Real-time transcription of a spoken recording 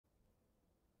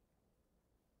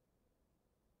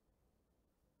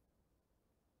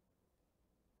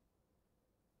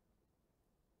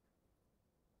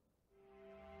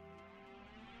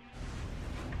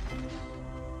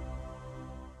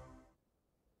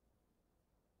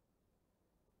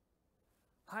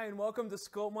Hi and welcome to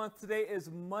Scope Month. Today is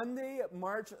Monday,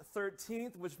 March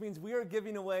 13th, which means we are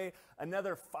giving away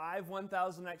another 5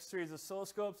 1000X series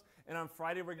oscilloscopes, and on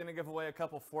Friday we're going to give away a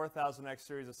couple 4000X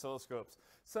series oscilloscopes.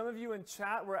 Some of you in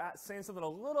chat were saying something a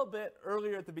little bit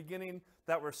earlier at the beginning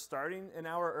that we're starting an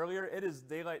hour earlier. It is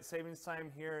daylight savings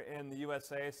time here in the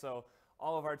USA, so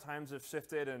all of our times have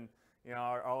shifted, and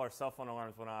all our cell phone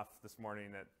alarms went off this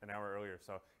morning at an hour earlier.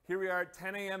 So here we are at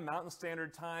 10 a.m. Mountain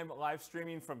Standard Time, live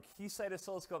streaming from Keysight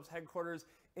Oscilloscopes headquarters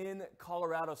in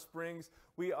Colorado Springs.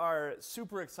 We are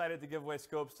super excited to give away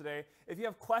scopes today. If you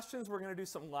have questions, we're going to do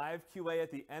some live QA at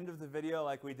the end of the video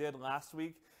like we did last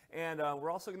week. And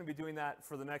we're also going to be doing that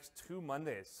for the next 2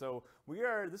 Mondays. So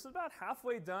this is about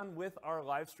halfway done with our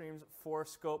live streams for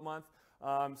Scope Month.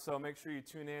 So make sure you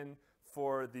tune in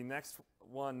for the next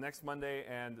one next Monday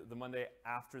and the Monday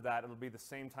after that. It'll be the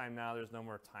same time now. There's no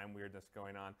more time weirdness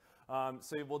going on.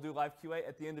 So we'll do live QA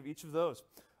at the end of each of those.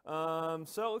 So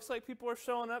it looks like people are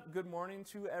showing up. Good morning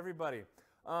to everybody.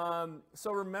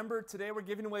 So remember, today we're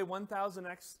giving away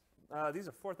 1000X. These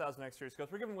are 4000X series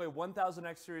scopes. We're giving away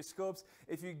 1000X series scopes.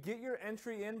 If you get your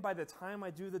entry in by the time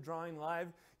I do the drawing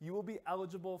live, you will be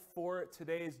eligible for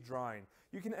today's drawing.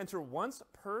 You can enter once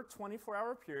per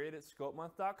 24-hour period at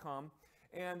scopemonth.com,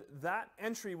 and that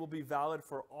entry will be valid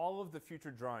for all of the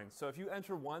future drawings. So if you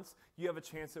enter once, you have a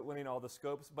chance at winning all the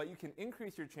scopes, but you can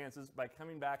increase your chances by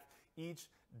coming back each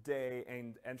day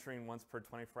and entering once per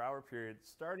 24-hour period,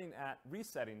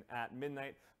 resetting at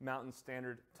midnight Mountain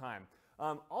Standard Time.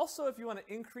 Also, if you want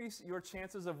to increase your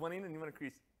chances of winning and you want to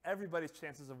increase everybody's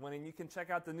chances of winning, you can check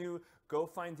out the new Go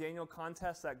Find Daniel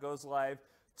contest that goes live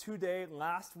today.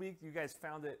 Last week, you guys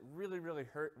found it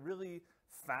really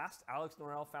fast. Alex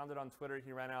Norrell found it on Twitter.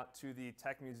 He ran out to the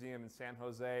Tech Museum in San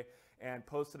Jose and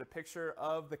posted a picture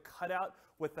of the cutout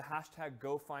with the hashtag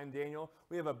 #GoFindDaniel.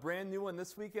 We have a brand new one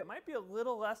this week. It might be a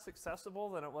little less accessible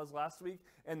than it was last week,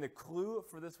 and the clue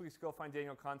for this week's Go Find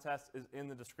Daniel contest is in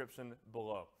the description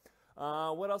below.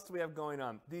 What else do we have going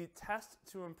on? The Test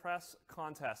to Impress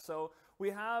contest. So we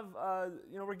have,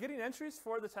 we're getting entries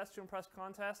for the Test to Impress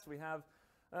contest. We have,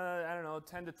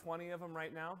 10 to 20 of them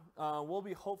right now. We'll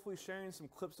be hopefully sharing some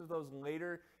clips of those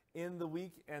later in the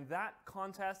week. And that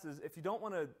contest is, if you don't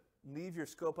want to leave your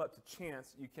scope up to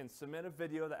chance, you can submit a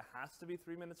video that has to be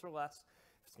 3 minutes or less.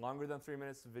 If it's longer than 3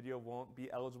 minutes, the video won't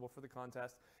be eligible for the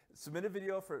contest. Submit a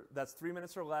video that's 3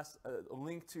 minutes or less, a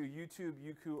link to YouTube,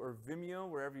 Youku, or Vimeo,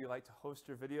 wherever you like to host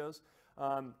your videos.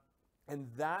 And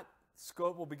that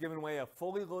scope will be giving away a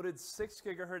fully loaded 6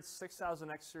 gigahertz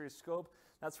 6000X series scope.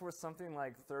 That's worth something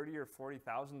like $30,000 or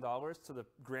 $40,000 to the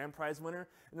grand prize winner.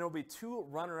 And there will be 2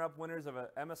 runner-up winners of a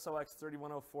MSOX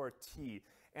 3104T.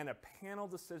 And a panel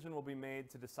decision will be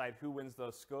made to decide who wins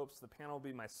those scopes. The panel will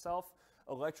be myself,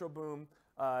 Electroboom,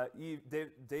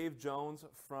 Dave Jones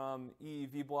from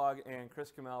EEV Blog, and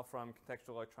Chris Kamel from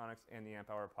Contextual Electronics and the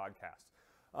Amp Hour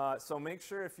podcast. So make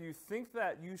sure, if you think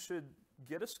that you should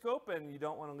get a scope and you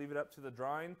don't want to leave it up to the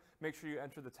drawing, make sure you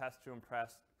enter the Test to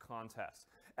Impress contest.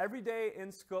 Every day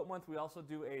in Scope Month, we also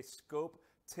do a scope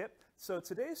tip. So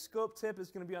today's scope tip is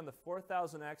going to be on the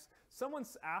 4000X.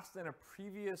 Someone's asked in a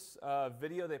previous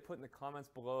video they put in the comments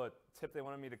below a tip they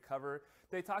wanted me to cover.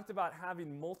 They talked about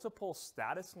having multiple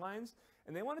status lines,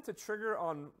 and they wanted to trigger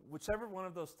on whichever one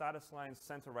of those status lines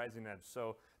sent a rising edge.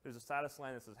 So there's a status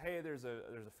line that says, hey, there's a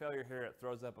failure here. It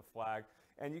throws up a flag.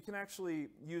 And you can actually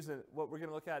use what we're going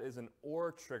to look at is an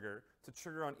OR trigger to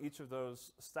trigger on each of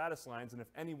those status lines. And if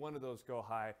any one of those go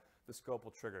high, the scope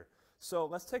will trigger. So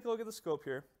let's take a look at the scope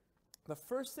here. The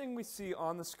first thing we see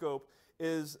on the scope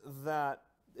is that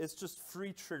it's just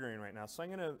free triggering right now. So I'm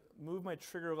going to move my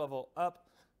trigger level up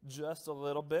just a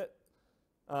little bit.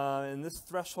 And this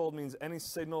threshold means any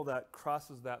signal that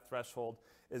crosses that threshold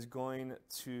is going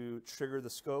to trigger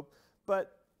the scope.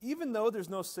 But even though there's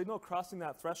no signal crossing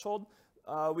that threshold,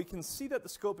 we can see that the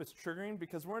scope is triggering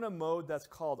because we're in a mode that's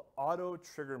called auto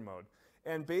trigger mode.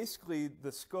 And basically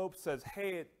the scope says,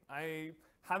 hey, I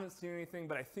haven't seen anything,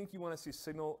 but I think you want to see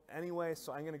signal anyway,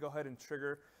 so I'm going to go ahead and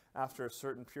trigger after a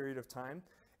certain period of time.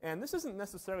 And this isn't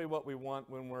necessarily what we want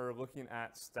when we're looking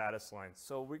at status lines.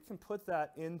 So we can put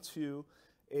that into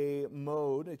a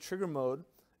mode, a trigger mode.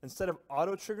 Instead of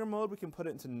auto trigger mode, we can put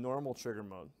it into normal trigger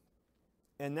mode.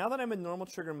 And now that I'm in normal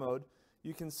trigger mode,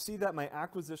 you can see that my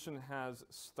acquisition has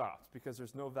stopped because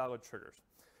there's no valid triggers.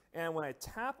 And when I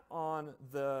tap on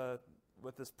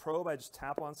with this probe, I just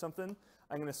tap on something,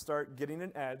 I'm going to start getting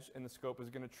an edge, and the scope is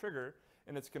going to trigger,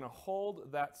 and it's going to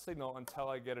hold that signal until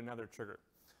I get another trigger.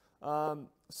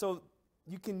 So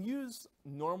you can use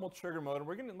normal trigger mode, and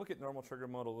we're going to look at normal trigger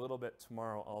mode a little bit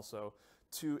tomorrow also,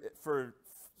 for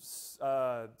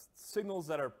signals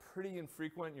that are pretty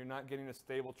infrequent, you're not getting a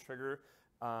stable trigger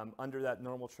under that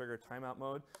normal trigger timeout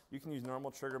mode, you can use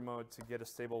normal trigger mode to get a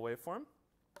stable waveform.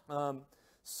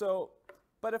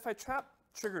 But if I trap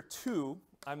trigger 2,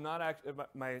 I'm not actually,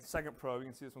 my second probe, you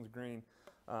can see this one's green,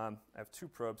 I have 2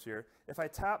 probes here. If I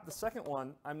tap the second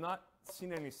one, I'm not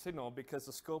seeing any signal because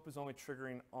the scope is only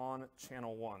triggering on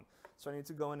channel 1. So I need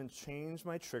to go in and change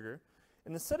my trigger.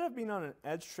 And instead of being on an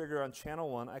edge trigger on channel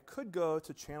 1, I could go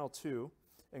to channel 2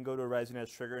 and go to a rising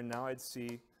edge trigger, and now I'd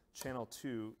see channel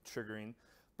 2 triggering.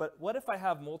 But what if I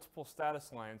have multiple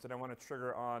status lines and I want to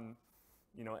trigger on,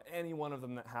 you know, any one of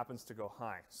them that happens to go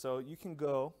high? So you can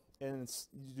go and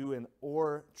do an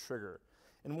OR trigger.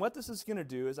 And what this is going to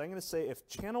do is I'm going to say if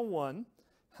channel 1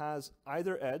 has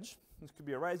either edge, this could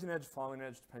be a rising edge, falling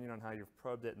edge, depending on how you've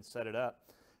probed it and set it up.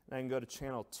 And I can go to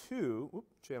channel 2,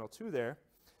 channel 2 there,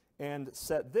 and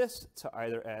set this to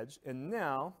either edge. And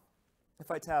now,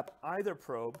 if I tap either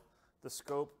probe, the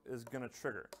scope is going to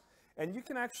trigger. And you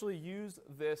can actually use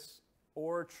this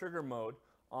OR trigger mode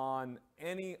on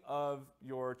any of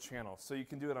your channels. So you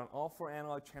can do it on all 4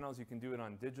 analog channels. You can do it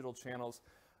on digital channels.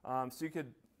 So you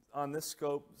could, on this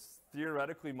scope,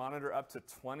 theoretically monitor up to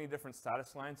 20 different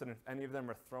status lines. And if any of them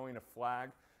are throwing a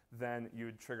flag, then you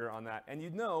would trigger on that. And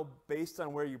you'd know, based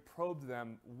on where you probed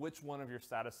them, which one of your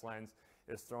status lines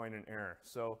is throwing an error.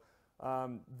 So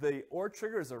the OR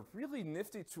trigger is a really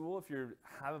nifty tool if you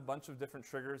have a bunch of different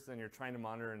triggers and you're trying to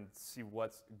monitor and see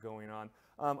what's going on.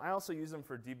 I also use them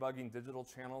for debugging digital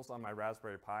channels on my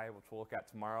Raspberry Pi, which we'll look at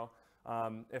tomorrow.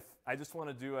 If I just want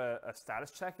to do a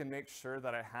status check and make sure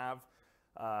that I have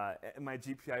my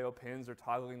GPIO pins are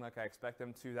toggling like I expect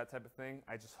them to, that type of thing,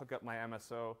 I just hook up my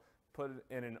MSO, put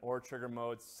it in an OR trigger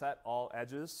mode, set all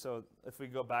edges. So if we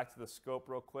go back to the scope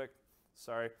real quick,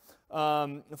 sorry.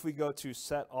 If we go to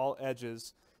set all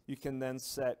edges, you can then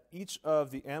set each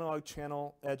of the analog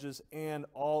channel edges and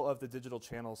all of the digital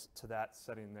channels to that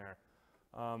setting there.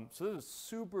 So this is a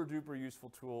super duper useful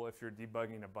tool if you're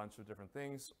debugging a bunch of different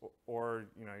things, or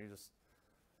you know,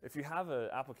 if you have an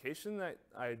application that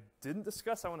I didn't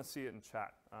discuss, I want to see it in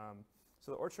chat.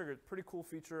 So the OR trigger is a pretty cool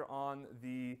feature on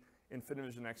the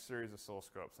Infinivision X series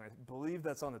oscilloscopes. And I believe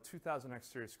that's on the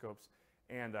 2000X series scopes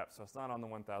and up. So it's not on the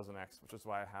 1000X, which is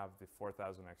why I have the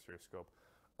 4000X series scope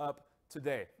up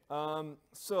today.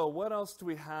 So what else do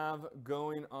we have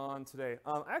going on today?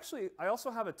 Actually, I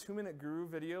also have a 2-minute guru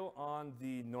video on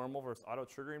the normal versus auto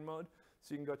triggering mode.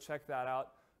 So you can go check that out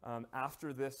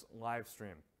after this live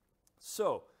stream.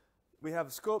 So we have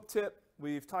a scope tip.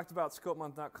 We've talked about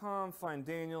scopemonth.com, find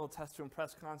Daniel, test to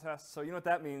impress contest. So you know what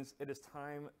that means. It is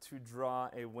time to draw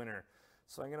a winner.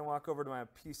 So I'm going to walk over to my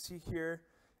PC here,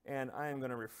 and I am going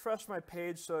to refresh my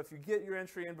page. So if you get your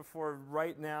entry in before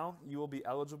right now, you will be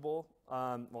eligible.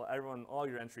 Well, all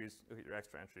your entries, you'll get your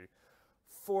extra entry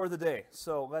for the day.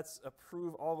 So let's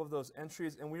approve all of those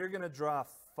entries, and we are going to draw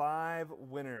 5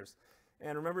 winners.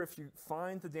 And remember, if you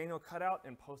find the Daniel cutout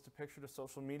and post a picture to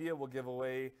social media, we'll give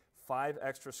away 5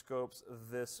 extra scopes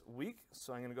this week.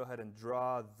 So I'm going to go ahead and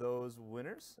draw those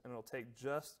winners, and it'll take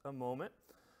just a moment.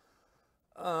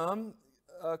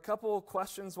 A couple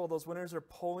questions while those winners are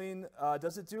polling.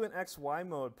 Does it do an XY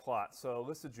mode plot, so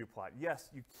listed view plot?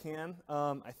 Yes, you can.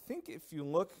 I think if you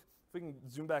look, if we can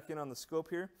zoom back in on the scope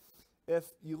here, if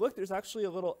you look, there's actually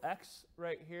a little X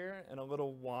right here and a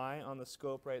little Y on the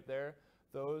scope right there.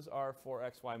 Those are for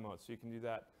XY mode, so you can do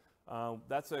that.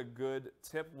 That's a good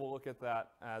tip. We'll look at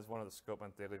that as one of the Scope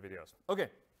Month daily videos. Okay,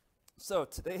 so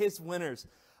today's winners.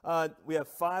 We have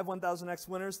 5 1000X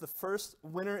winners. The first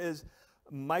winner is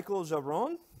Michael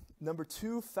Jaron. Number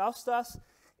 2, Faustas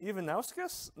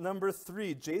Ivanauskas. Number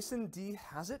 3, Jason D.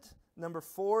 Hazett. Number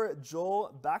 4,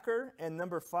 Joel Backer. And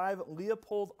number 5,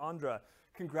 Leopold Andra.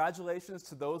 Congratulations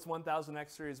to those 1000X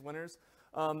series winners.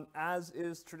 As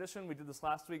is tradition, we did this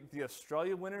last week, the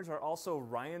Australia winners are also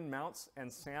Ryan Mounts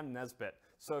and Sam Nesbitt.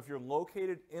 So if you're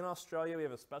located in Australia, we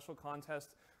have a special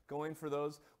contest going for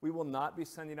those. We will not be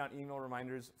sending out email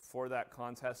reminders for that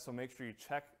contest, so make sure you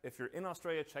check. If you're in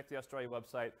Australia, check the Australia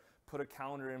website, put a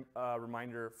calendar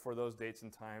reminder for those dates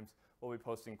and times. We'll be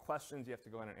posting questions. You have to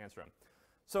go in and answer them.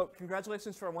 So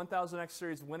congratulations to our 1000X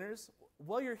series winners.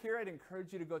 While you're here, I'd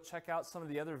encourage you to go check out some of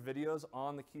the other videos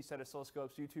on the Keysight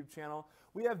Oscilloscopes YouTube channel.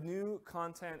 We have new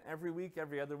content every week,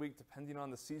 every other week, depending on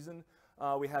the season.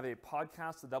 We have a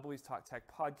podcast, the EEs Talk Tech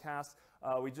podcast.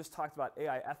 We just talked about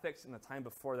AI ethics, and the time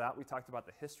before that, we talked about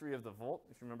the history of the Volt.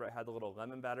 If you remember, I had the little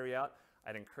lemon battery out.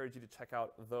 I'd encourage you to check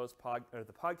out those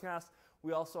the podcast.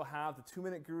 We also have the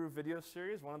 2-minute guru video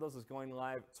series. One of those is going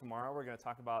live tomorrow. We're going to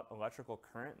talk about electrical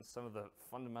current and some of the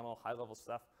fundamental high-level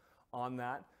stuff on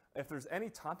that. If there's any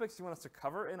topics you want us to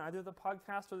cover in either the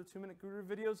podcast or the 2-minute guru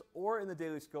videos or in the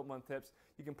daily scope month tips,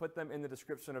 you can put them in the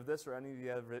description of this or any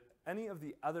of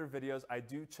the other videos. I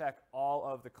do check all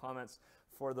of the comments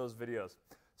for those videos.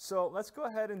 So let's go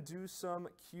ahead and do some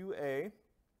QA.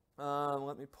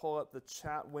 Let me pull up the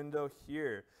chat window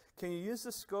here. Can you use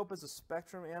the scope as a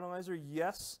spectrum analyzer?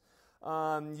 Yes.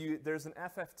 There's an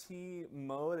FFT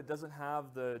mode. It doesn't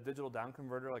have the digital down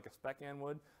converter like a SpecAn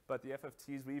would, but the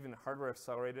FFTs, we even hardware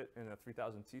accelerate it in the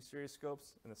 3000T series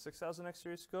scopes and the 6000X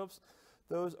series scopes.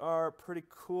 Those are pretty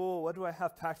cool. What do I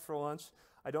have packed for lunch?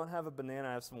 I don't have a banana.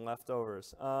 I have some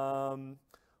leftovers.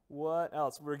 What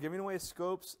else? We're giving away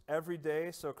scopes every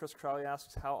day. So Chris Crowley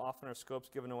asks, how often are scopes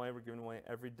given away? We're giving away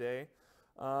every day.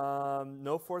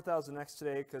 No 4000X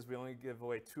today because we only give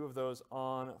away 2 of those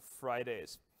on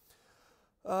Fridays.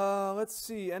 Let's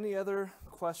see, any other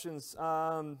questions?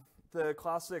 The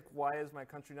classic, why is my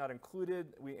country not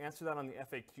included? We answer that on the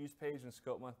FAQs page in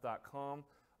scopemonth.com.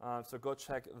 So go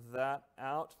check that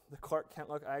out. The Clark Kent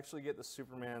look, I actually get the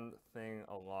Superman thing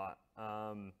a lot.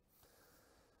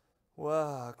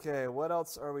 Well, okay, what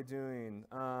else are we doing?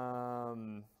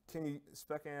 Can the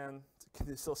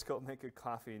oscilloscope make good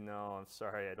coffee? No, I'm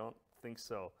sorry, I don't think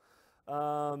so.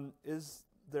 Is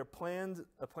there a planned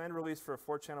release for a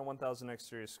 4-channel 1000X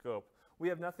series scope? We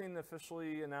have nothing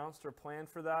officially announced or planned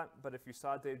for that, but if you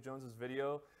saw Dave Jones's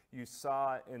video, you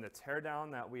saw in the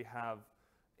teardown that we have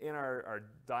in our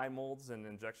die molds and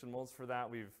injection molds for that.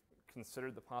 We've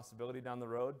considered the possibility down the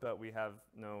road, but we have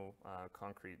no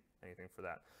concrete anything for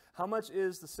that. How much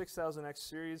is the 6000X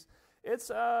series? It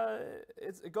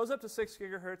goes up to 6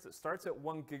 gigahertz. It starts at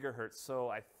 1 gigahertz. So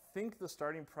I think the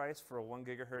starting price for a 1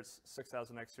 gigahertz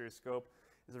 6000X series scope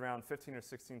is around $15,000 or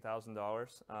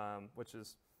 $16,000, which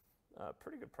is a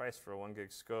pretty good price for a 1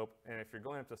 gig scope. And if you're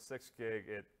going up to 6 gig,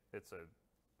 it's a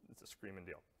screaming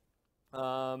deal.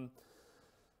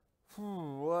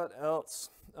 What else?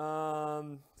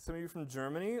 Some of you from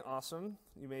Germany, awesome.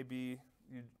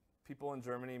 People in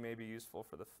Germany may be useful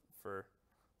for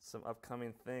some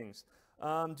upcoming things.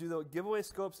 Do the giveaway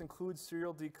scopes include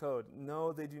serial decode?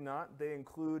 No, they do not. They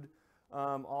include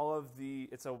all of the,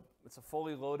 it's a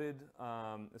fully loaded,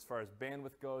 as far as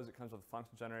bandwidth goes, it comes with a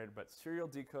function generator, but serial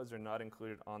decodes are not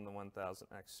included on the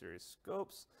 1000X series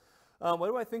scopes. What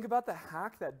do I think about the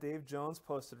hack that Dave Jones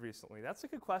posted recently? That's a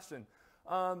good question.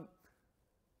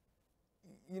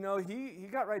 You know, he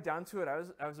got right down to it. I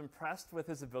was impressed with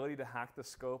his ability to hack the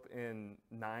scope in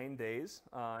 9 days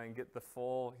and get the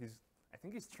full, I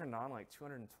think he's turned on like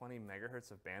 220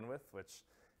 megahertz of bandwidth, which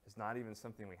is not even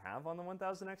something we have on the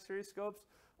 1000X series scopes.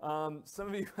 Some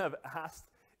of you have asked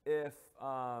if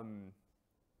I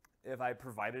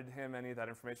provided him any of that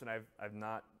information. I've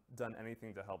not done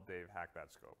anything to help Dave hack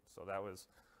that scope. So that was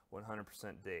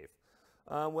 100% Dave.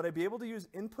 Would I be able to use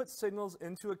input signals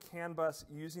into a CAN bus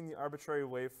using the arbitrary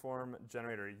waveform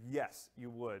generator? Yes, you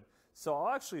would. So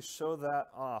I'll actually show that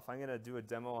off. I'm going to do a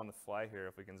demo on the fly here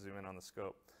if we can zoom in on the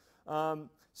scope.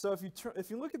 So if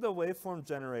you look at the waveform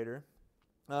generator,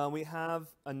 we have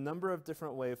a number of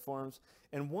different waveforms,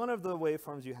 and one of the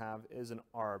waveforms you have is an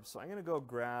ARB. So I'm going to go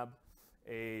grab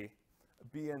a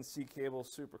BNC cable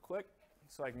super quick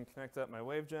so I can connect up my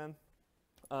WaveGen.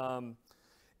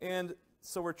 And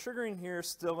so we're triggering here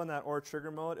still in that OR trigger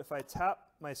mode. If I tap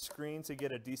my screen to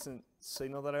get a decent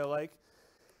signal that I like,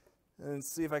 and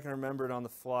see if I can remember it on the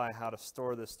fly how to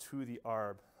store this to the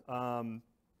ARB.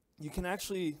 You can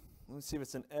actually, let's see if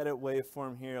it's an edit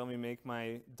waveform here. Let me make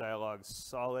my dialogue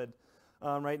solid.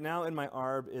 Right now in my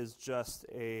ARB is just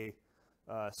a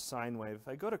sine wave. If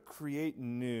I go to create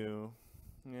new,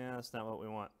 yeah, that's not what we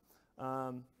want.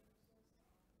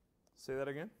 Say that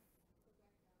again?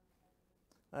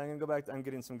 I'm going to go back. I'm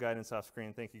getting some guidance off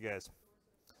screen. Thank you, guys.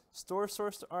 Store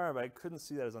source to ARB. I couldn't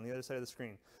see that. It's on the other side of the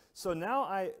screen. So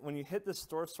now when you hit the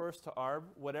store source to ARB,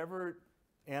 whatever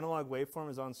analog waveform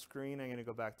is on screen, I'm going to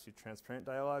go back to transparent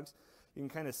dialogues. You can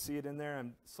kind of see it in there.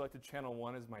 I'm selected channel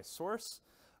 1 as my source.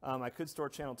 I could store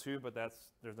channel 2, but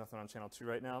there's nothing on channel 2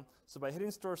 right now. So by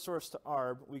hitting store source to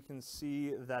ARB, we can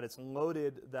see that it's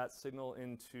loaded that signal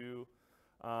into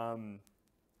the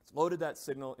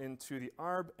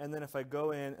ARB, and then if I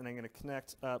go in and I'm going to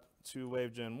connect up to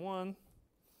WaveGen 1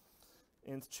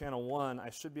 into channel 1, I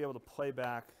should be able to play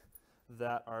back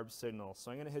that ARB signal.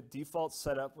 So I'm going to hit default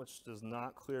setup, which does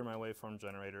not clear my waveform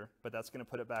generator, but that's going to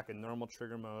put it back in normal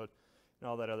trigger mode and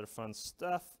all that other fun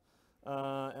stuff.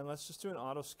 And let's just do an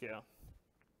auto scale.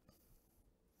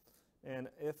 And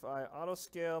if I auto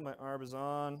scale, my ARB is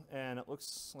on, and it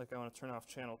looks like I want to turn off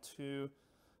channel 2.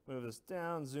 Move this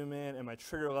down, zoom in, and my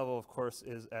trigger level, of course,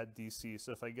 is at DC.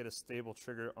 So if I get a stable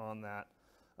trigger on that,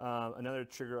 Another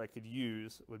trigger I could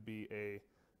use would be a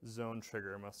zone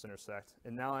trigger, must intersect.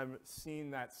 And now I'm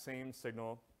seeing that same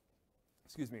signal,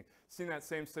 seeing that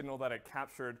same signal that I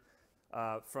captured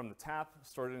from the tap,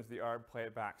 stored it into the ARB, play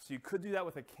it back. So you could do that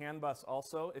with a CAN bus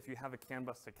also if you have a CAN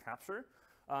bus to capture.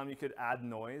 You could add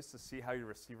noise to see how your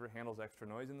receiver handles extra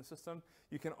noise in the system.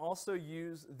 You can also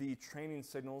use the training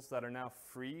signals that are now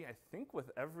free, I think,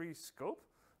 with every scope.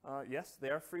 Yes, they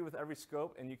are free with every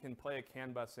scope, and you can play a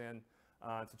CAN bus in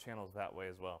to channels that way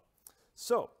as well.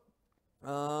 So,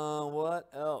 what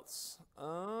else?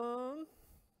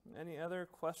 Any other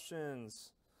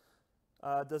questions?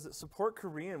 Does it support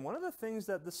Korean? One of the things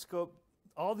that this scope,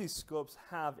 all these scopes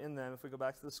have in them, if we go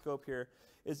back to the scope here,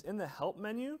 is in the help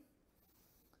menu.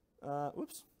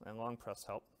 Oops, I long press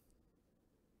help.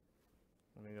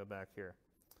 Let me go back here.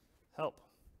 Help.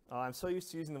 I'm so used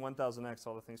to using the 1000X,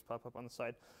 all the things pop up on the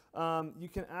side. You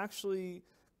can actually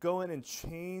go in and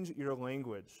change your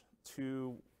language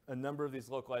to a number of these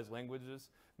localized languages.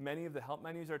 Many of the help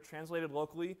menus are translated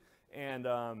locally, and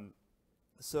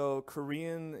so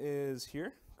Korean is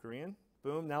here, Korean,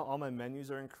 boom. Now all my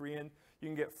menus are in Korean. You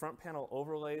can get front panel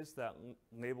overlays that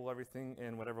label everything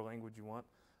in whatever language you want.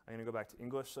 I'm gonna go back to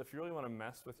English. So if you really wanna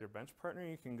mess with your bench partner,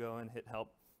 you can go and hit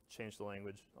help, change the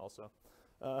language also.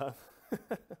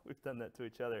 We've done that to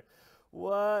each other.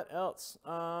 What else?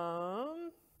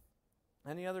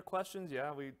 Any other questions?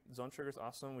 Yeah, zone trigger's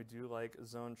awesome. We do like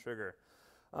zone trigger.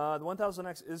 The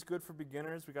 1000X is good for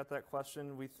beginners. We got that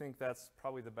question. We think that's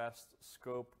probably the best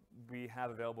scope we have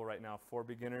available right now for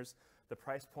beginners. The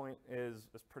price point is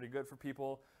pretty good for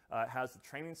people. It has the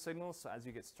training signals, so as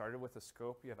you get started with the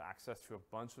scope, you have access to a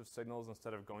bunch of signals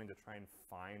instead of going to try and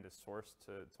find a source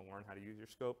to learn how to use your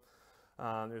scope.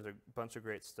 There's a bunch of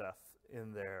great stuff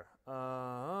in there.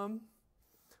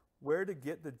 Where to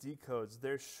get the decodes?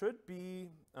 There should be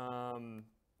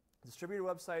distributor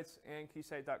websites, and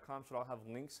Keysight.com should all have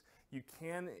links. You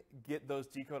can get those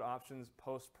decode options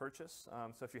post-purchase.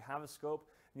 So if you have a scope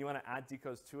and you want to add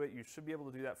decodes to it, you should be able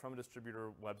to do that from a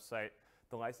distributor website.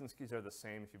 The license keys are the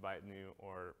same if you buy it new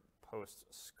or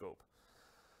post-scope.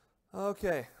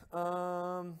 Okay,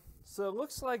 so it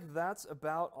looks like that's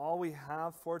about all we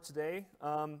have for today.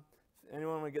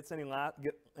 Anyone want to get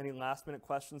any last minute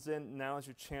questions in? Now is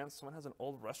your chance. Someone has an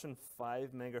old Russian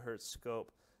 5 megahertz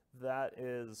scope. That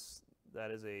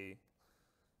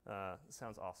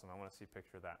sounds awesome. I want to see a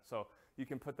picture of that. So you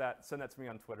can send that to me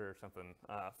on Twitter or something.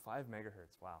 5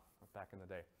 megahertz, wow, back in the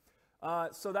day.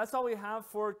 So that's all we have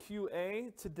for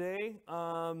QA today.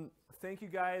 Thank you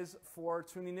guys for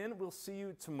tuning in. We'll see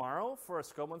you tomorrow for a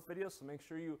Scope Month video, so make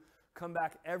sure you come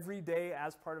back every day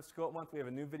as part of Scope Month. We have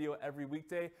a new video every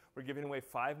weekday. We're giving away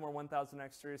 5 more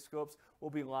 1000X series scopes. We'll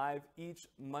be live each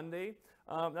Monday.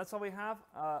 That's all we have.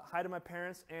 Hi to my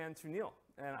parents and to Neil,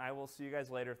 and I will see you guys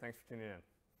later. Thanks for tuning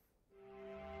in.